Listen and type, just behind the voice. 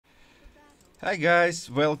Hi guys,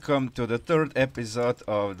 welcome to the third episode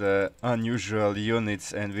of the Unusual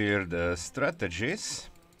Units and Weird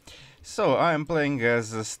Strategies. So I am playing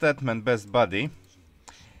as a Statman Best Buddy,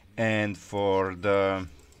 and for the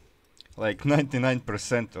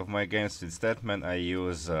 99% of my games with Statman I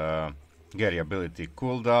use Gary ability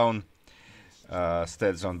cooldown,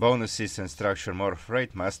 stats on bonuses and structure morph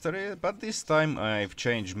rate mastery, but this time I've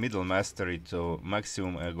changed middle mastery to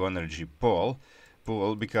maximum energy pool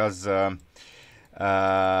because I'm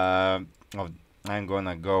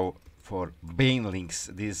gonna go for banelings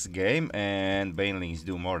this game, and banelings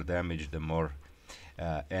do more damage the more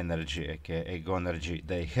energy, aka energy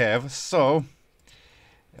they have. So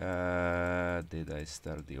did I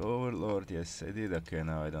start the overlord? Yes I did. Okay,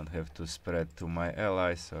 now I don't have to spread to my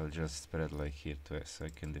allies, so I'll just spread like here too, so I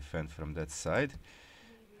can defend from that side.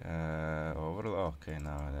 Overlord. Okay,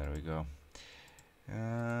 now there we go.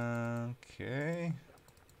 Okay,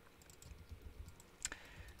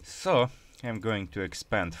 so I'm going to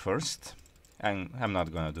expand first, and I'm not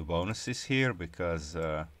gonna do bonuses here because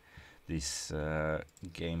this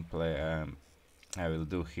gameplay I will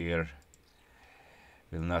do here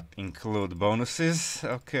will not include bonuses.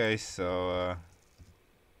 Okay, so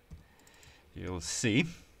you'll see.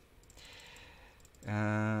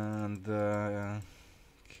 And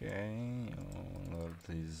okay, Lord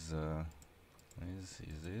is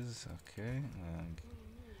okay.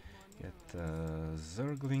 Get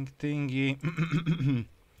Zergling thingy.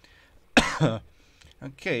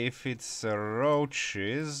 Okay, if it's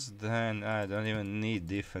roaches, then I don't even need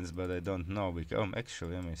defense, but I don't know because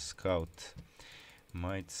actually let me scout.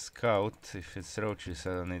 Might scout. If it's roaches,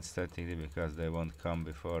 I don't need static because they won't come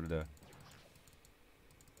before the.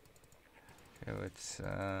 Okay, let's.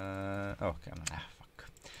 Okay, fuck.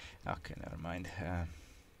 Okay, never mind.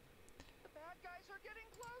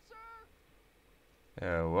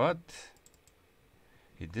 What?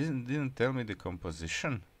 He didn't tell me the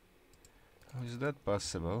composition. How is that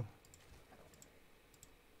possible?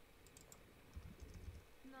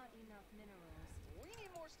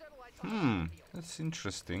 That's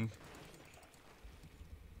interesting.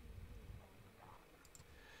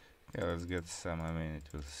 Yeah, let's get some. I mean, it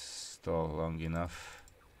will stall long enough.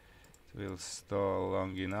 It will stall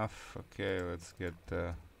long enough. Okay, let's get.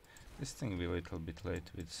 This thing will be a little bit late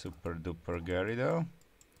with Super Duper Gary though.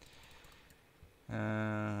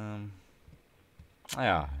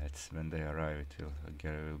 Yeah, it's when they arrive.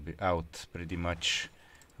 Gary will be out pretty much,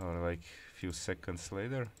 or like a few seconds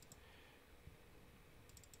later.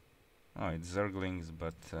 Oh, it's Zerglings,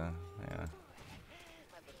 but yeah.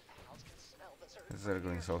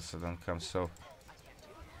 Zerglings also don't come, so.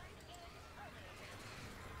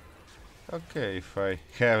 Okay, if I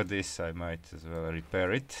have this, I might as well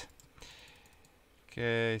repair it.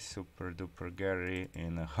 Okay, Super Duper Gary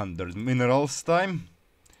in 100 minerals time.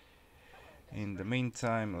 In the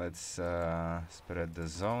meantime, let's spread the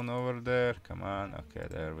zone over there. Come on. Okay,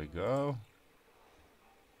 there we go.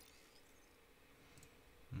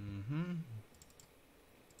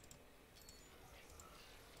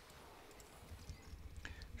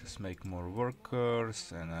 Just make more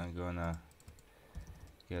workers, and I'm gonna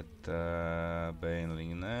get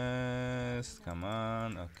Baneling Nest. Come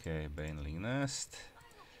on. Okay, Baneling Nest.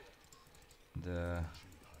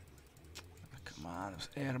 Come on,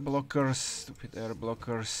 air blockers, stupid air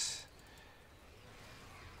blockers.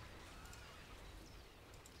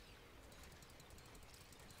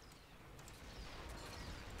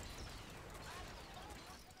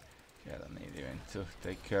 Okay, I don't need even to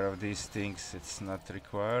take care of these things, it's not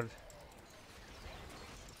required.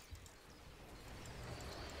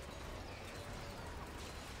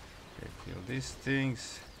 Okay, kill these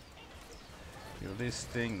things. Kill this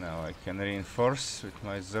thing. Now I can reinforce with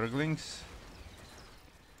my Zerglings.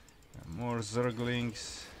 And more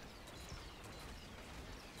Zerglings.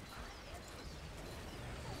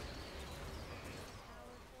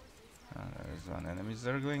 There is one enemy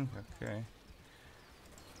Zergling. Okay.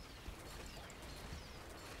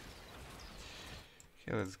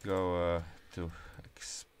 Okay, let's go to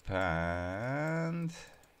expand.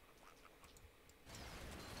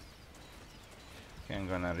 I'm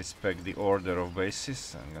gonna respect the order of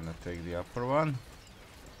bases. I'm gonna take the upper one.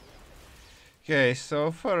 Okay,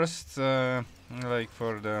 so first, like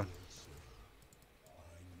for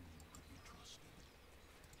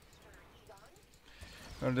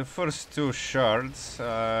the first two shards,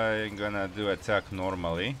 I'm gonna do attack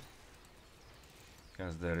normally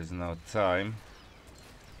because there is no time.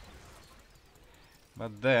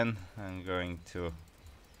 But then I'm going to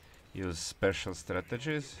use special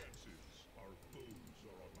strategies.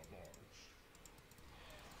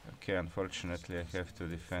 Okay, unfortunately I have to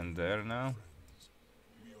defend there now.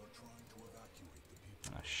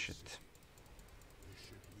 Ah, shit.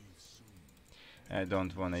 I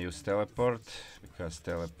don't want to use teleport, because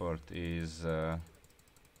teleport is, well,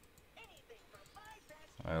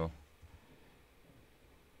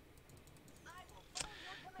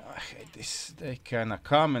 I hate this. They kinda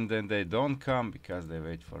come and then they don't come because they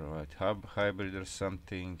wait for a white hybrid or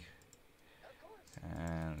something.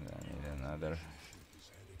 And I need another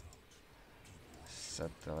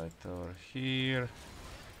satellite over here.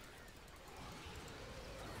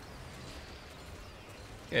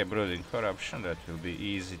 Okay, brooding corruption, that will be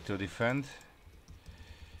easy to defend.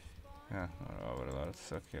 Yeah, more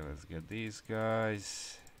overlords. Okay, let's get these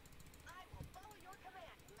guys.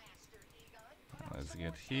 Let's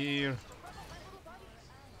get here.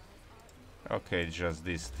 Okay, just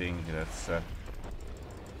this thing. That's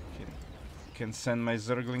can send my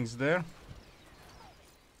Zerglings there.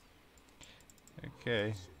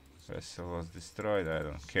 Okay, vessel was destroyed. I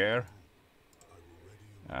don't care.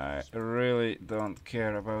 I really don't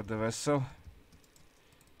care about the vessel.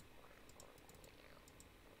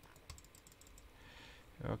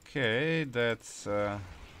 Okay, that's I'm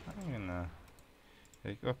gonna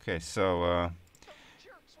okay, so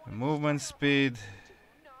movement speed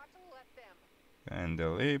and the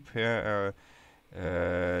leap, yeah,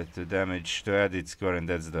 to damage to add its score, and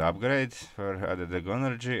that's the upgrade for added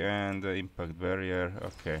energy and impact barrier.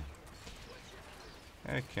 Okay,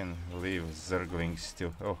 I can leave Zerglings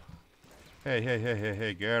too. Oh,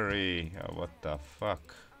 hey, Gary! Oh, what the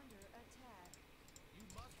fuck?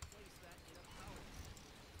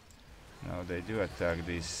 No, they do attack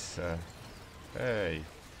this. Hey,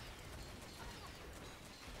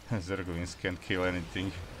 Zerglings can't kill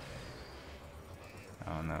anything.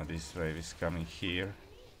 Oh no, this wave is coming here.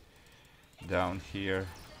 Down here.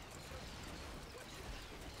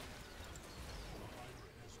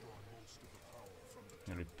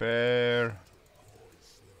 Repair.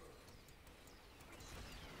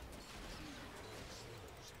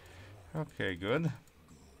 Okay, good.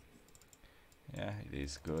 Yeah, it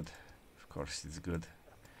is good. Of course it's good.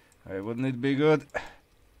 Why wouldn't it be good?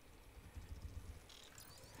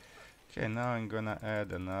 Okay, now I'm gonna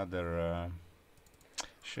add another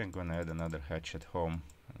I'm gonna add another hatch at home.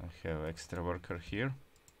 I have extra worker here.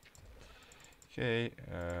 Okay,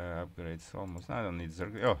 upgrades almost. I don't need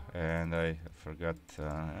Zerg. Oh, and I forgot.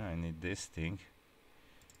 I need this thing.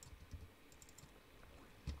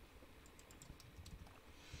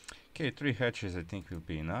 Okay, 3 hatches I think will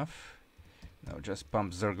be enough. Now just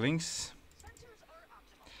pump Zerglings.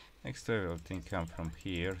 Next wave will think come from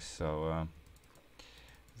here. So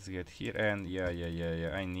let's get here, and yeah.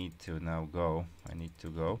 I need to now go. I need to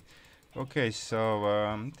go. Okay, so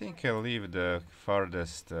I think I'll leave the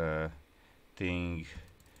farthest thing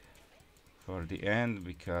for the end,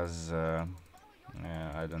 because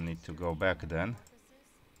I don't need to go back then.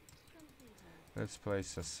 Let's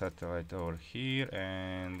place a satellite over here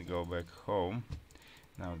and go back home.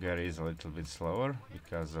 Now Gary is a little bit slower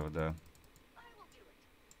because of the...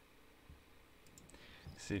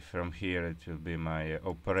 See, from here it will be my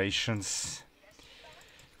operations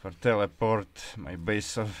for teleport, my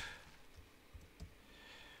base of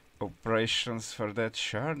operations for that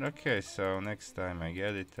shard. Okay, so next time I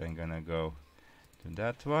get it, I'm gonna go to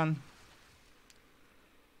that one.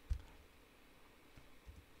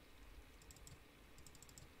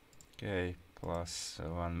 Okay, plus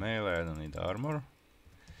 1 melee. I don't need armor,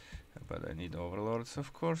 but I need overlords,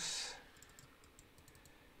 of course.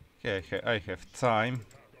 Okay, I have time.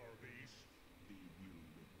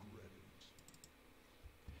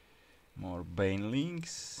 More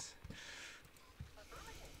banelings.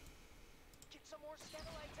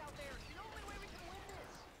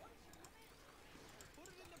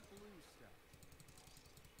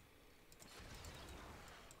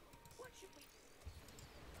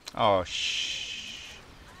 Oh shh!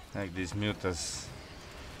 Like these mutas.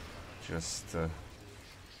 Just come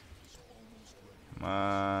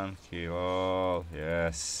on, kill all.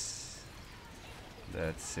 Yes,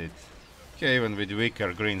 that's it. Okay, even with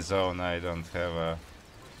weaker green zone, I don't have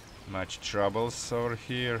much troubles over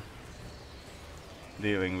here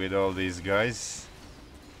dealing with all these guys.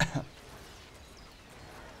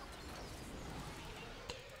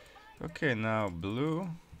 Okay, now blue.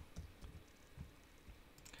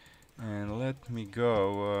 And let me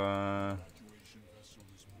go.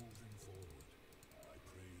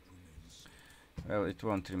 Well, it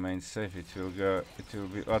won't remain safe. It will go. It will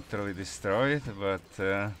be utterly destroyed. But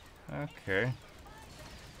okay,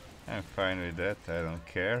 I'm fine with that. I don't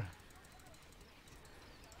care.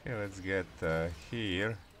 Okay, let's get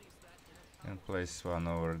here and place one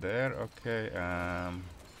over there. Okay.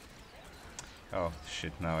 Oh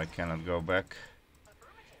shit! Now I cannot go back.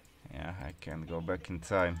 Yeah, I can go back in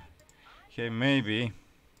time. Okay, maybe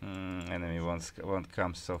enemy won't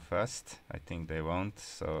come so fast. I think they won't,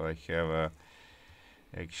 so I have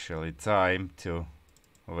actually time to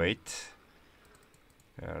wait.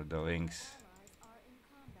 Where are the links?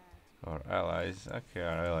 Our allies. Okay,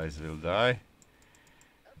 our allies will die.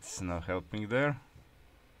 It's no helping there.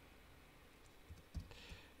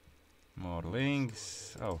 More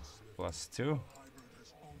links. Oh, +2.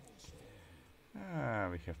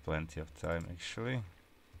 We have plenty of time actually.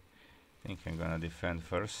 I think I'm gonna defend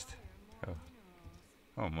first.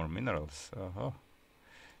 Oh, more minerals. Oh,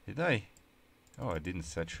 did I? Oh, I didn't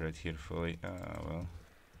saturate here fully. Well.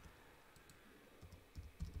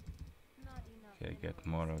 Okay, get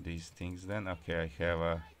more of these things then. Okay, I have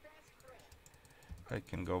a... I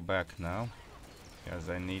can go back now, because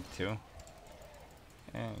I need to.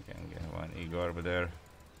 And I can get one Igor there.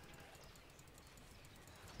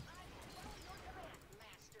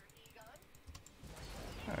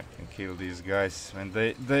 I can kill these guys when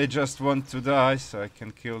they just want to die, so I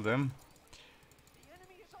can kill them.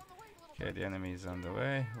 Okay, the enemy is on the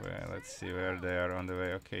way. Well, let's see where they are on the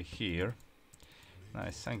way. Okay, here.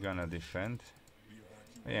 Nice, I'm gonna defend.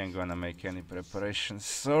 I ain't gonna make any preparations.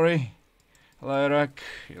 Sorry, Lyrak,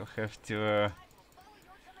 you'll have to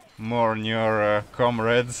mourn your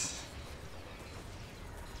comrades.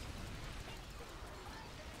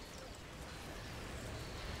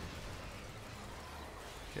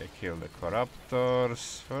 Okay, kill the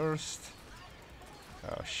corruptors first.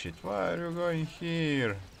 Oh shit, why are you going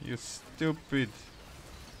here? You stupid.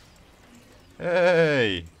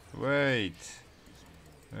 Hey, wait.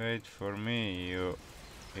 Wait for me, you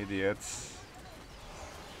idiots.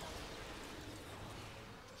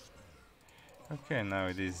 Okay, now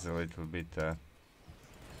it is a little bit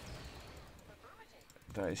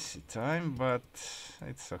dicey time, but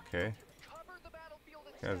it's okay.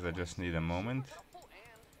 Because I just need a moment.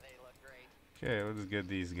 Okay, let's get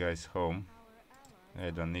these guys home.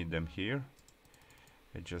 I don't need them here.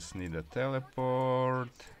 I just need a teleport.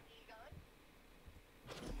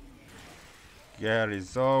 Gary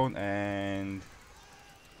zone and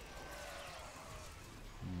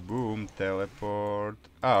boom, teleport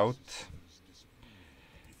out.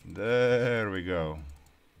 There we go.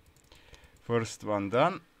 First one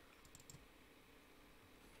done.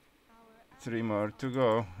 3 more to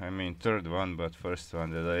go. I mean third one, but first one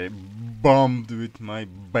that I bombed with my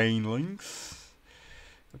banelings.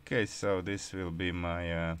 Okay, so this will be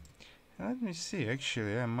my... let me see,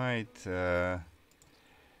 actually I might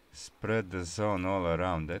spread the zone all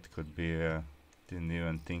around. That could be... didn't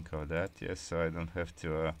even think of that. Yes, so I don't have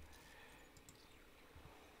to...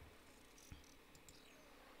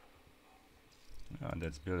 oh,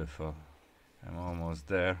 that's beautiful. I'm almost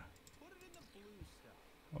there.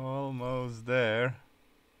 Almost there.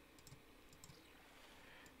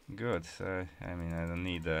 Good. So, I mean, I don't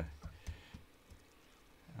need a...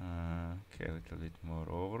 okay, a little bit more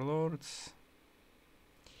overlords.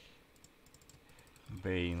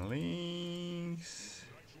 Banelings.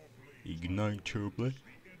 Ignite your blade.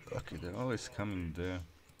 Okay, they're always coming there.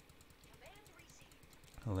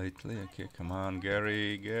 Lately, okay, come on,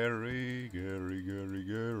 Gary.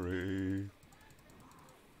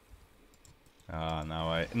 Ah,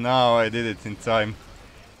 now I did it in time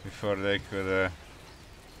before they could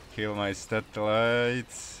kill my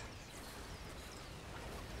satellites.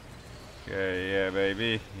 Okay, yeah,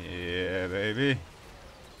 baby.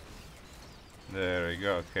 There we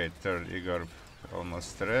go. Okay, third Igor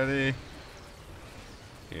almost ready.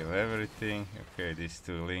 Kill everything. Okay, these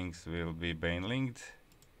 2 links will be banelinged.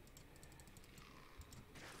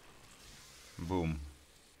 Boom.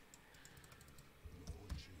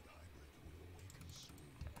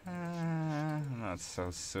 Not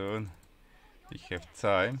so soon. We have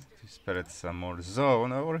time to spread some more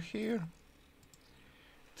zone over here.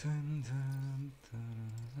 Dun, dun,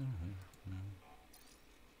 dun.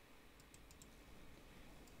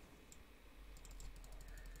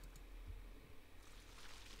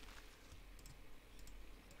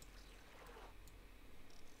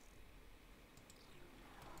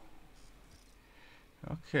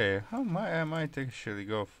 Okay, I might actually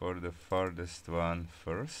go for the farthest one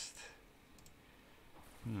first.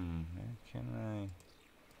 Can I?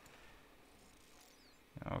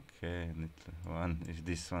 Okay, little one. If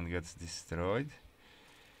this one gets destroyed.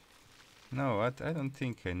 No, what? I don't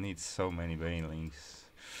think I need so many banelings.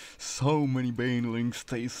 So many banelings,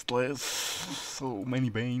 tasteless. So many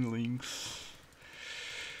banelings.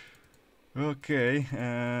 Okay.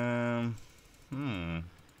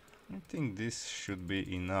 I think this should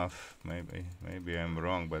be enough. Maybe I'm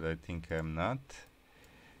wrong, but I think I'm not.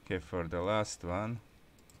 Okay, for the last one.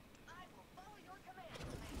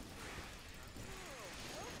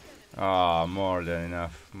 Ah, more than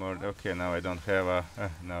enough. More. Okay, now I don't have a.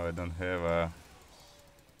 Now I don't have a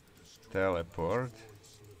teleport.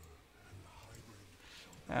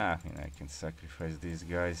 Ah, I mean, I can sacrifice these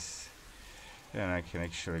guys, and I can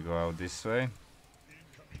actually go out this way.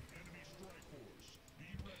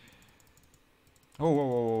 Oh, whoa,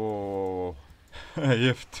 whoa, whoa, whoa, whoa.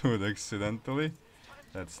 I F2'd accidentally.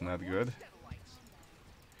 That's not good.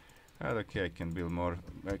 But okay, I can build more.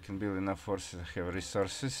 I can build enough forces. I have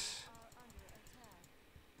resources.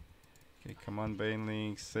 Okay, come on,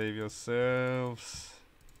 Banelings, save yourselves.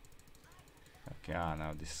 Okay,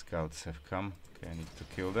 now the scouts have come. Okay, I need to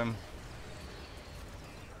kill them.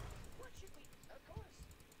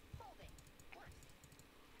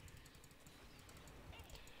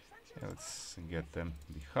 Okay, let's get them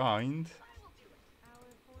behind.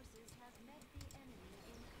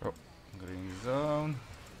 Oh, green zone.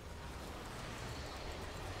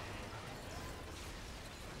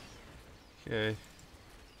 Okay.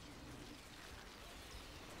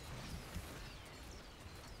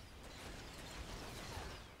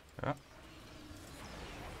 Ah.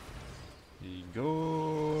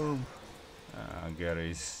 Igor.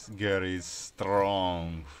 Gary's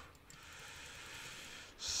strong.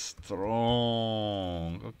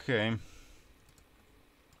 Strong. Okay.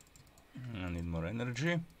 I need more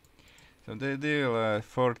energy. So they deal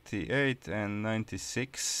 48 and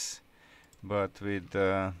 96, but with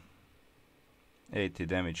 80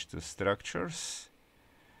 damage to structures.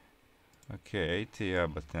 Okay, 80, yeah,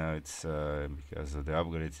 but now it's because of the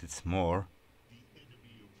upgrades, it's more.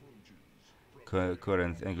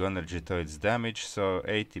 Current energy to its damage, so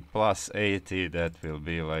 80 plus 80, that will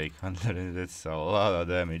be like 100. That's a lot of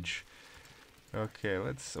damage. Okay,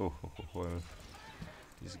 let's.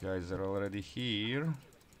 These guys are already here.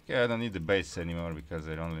 Okay, I don't need the base anymore because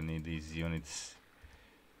I only need these units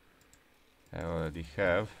I already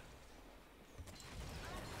have.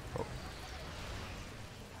 Oh.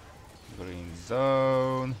 Green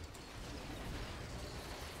zone.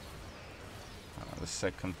 The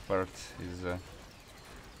second part is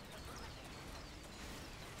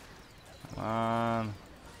come on.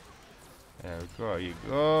 There we go,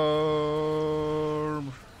 Igor.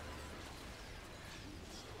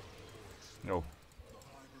 No.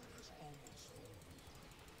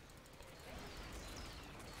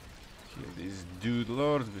 Kill these dude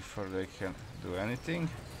lords before they can do anything.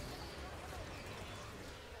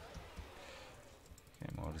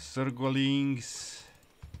 Okay, more Zerglings.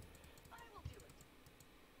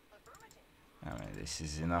 I mean, this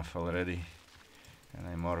is enough already. And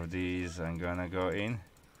I more of these, I'm gonna go in.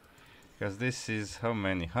 Because this is how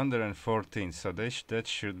many? 114, so that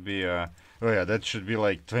should be oh yeah, that should be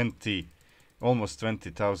like 20, almost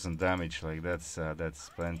 20,000 damage. Like that's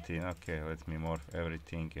plenty. Okay, let me morph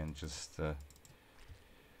everything and just I'm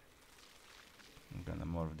gonna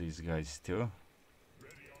morph these guys too.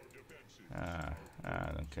 I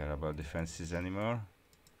don't care about defenses anymore.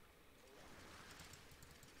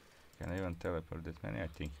 Can I even teleport that many? I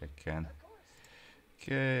think I can.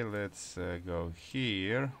 Okay, let's go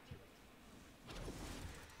here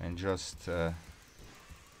and just yeah,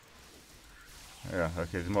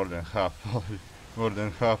 okay, it's more than half. More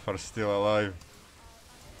than half are still alive.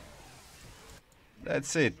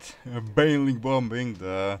 That's it. Baneling bombing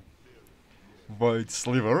the Void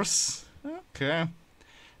Slivers. Okay.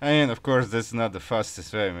 And of course that's not the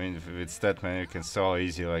fastest way. I mean, with that many you can so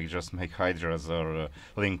easy like just make Hydras or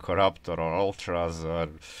Link Corruptor or Ultras or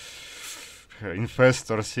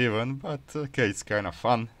Infestors even, but okay, it's kind of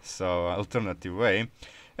fun, so alternative way.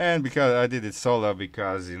 And because I did it solo,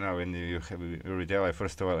 because you know when you read ally,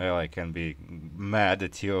 first of all, ally can be mad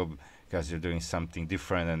at you because you're doing something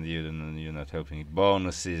different and you're not helping with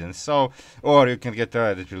bonuses and so, or you can get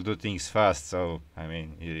ally that will do things fast. So I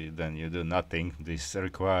mean, then you do nothing. This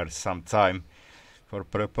requires some time for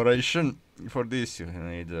preparation. For this, you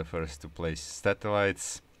need first to place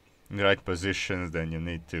satellites in the right positions. Then you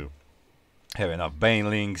need to have enough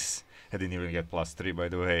banelings. I didn't even get +3 by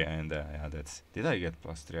the way, and yeah, that's. Did I get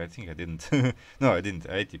 +3? I think I didn't. No, I didn't.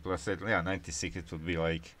 80 plus 8, yeah, 96. It would be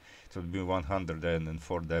like, it would be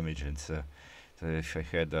 104 damage, and so if I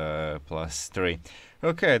had +3.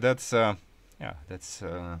 Okay, that's yeah, that's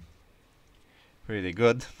pretty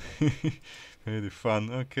good, pretty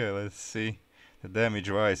fun. Okay, let's see. The damage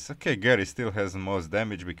wise, okay, Gary still has the most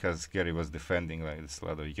damage because Gary was defending like this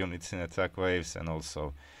lot of units in attack waves, and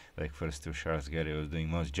also like first two shards Gary was doing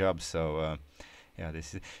most jobs. So yeah,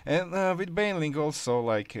 this is, and with Baneling also,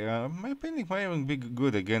 like my Baneling might even be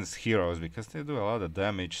good against heroes because they do a lot of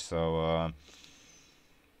damage. So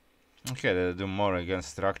okay, they do more against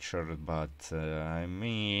structure, but I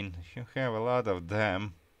mean, if you have a lot of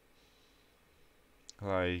them,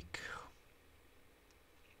 like,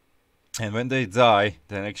 and when they die,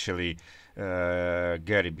 then actually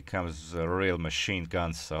Gary becomes a real machine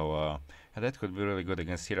gun. So and that could be really good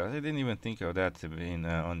against heroes. I didn't even think of that in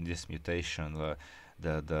on this mutation.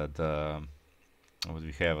 The what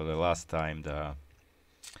we have the last time, the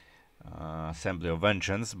Assembly of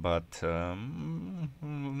Vengeance. But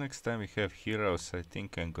next time we have heroes, I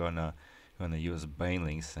think I'm gonna use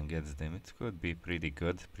banelings and get them. It could be pretty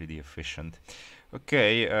good, pretty efficient.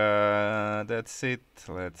 Okay, that's it.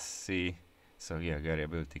 Let's see. So yeah, Gary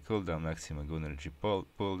ability cooldown, maximum energy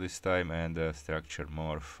pull this time, and structure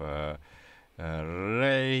morph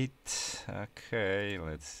rate. Okay,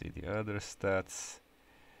 let's see the other stats.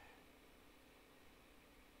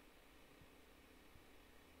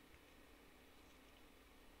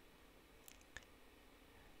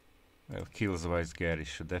 Well, kills wise, Gary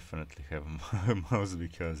should definitely have a mouse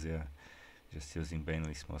because yeah, just using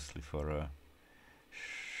banelings mostly for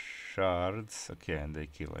shards. Okay, and they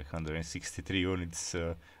kill like 163 units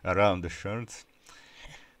around the shards.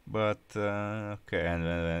 But okay,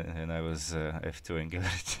 and I was F2ing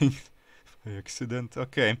everything by accident.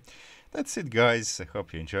 Okay, that's it, guys. I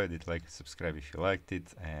hope you enjoyed it. Like, subscribe if you liked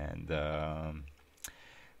it, and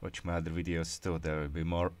watch my other videos too. There will be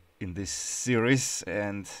more in this series,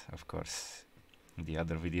 and of course, the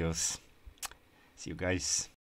other videos. See you guys.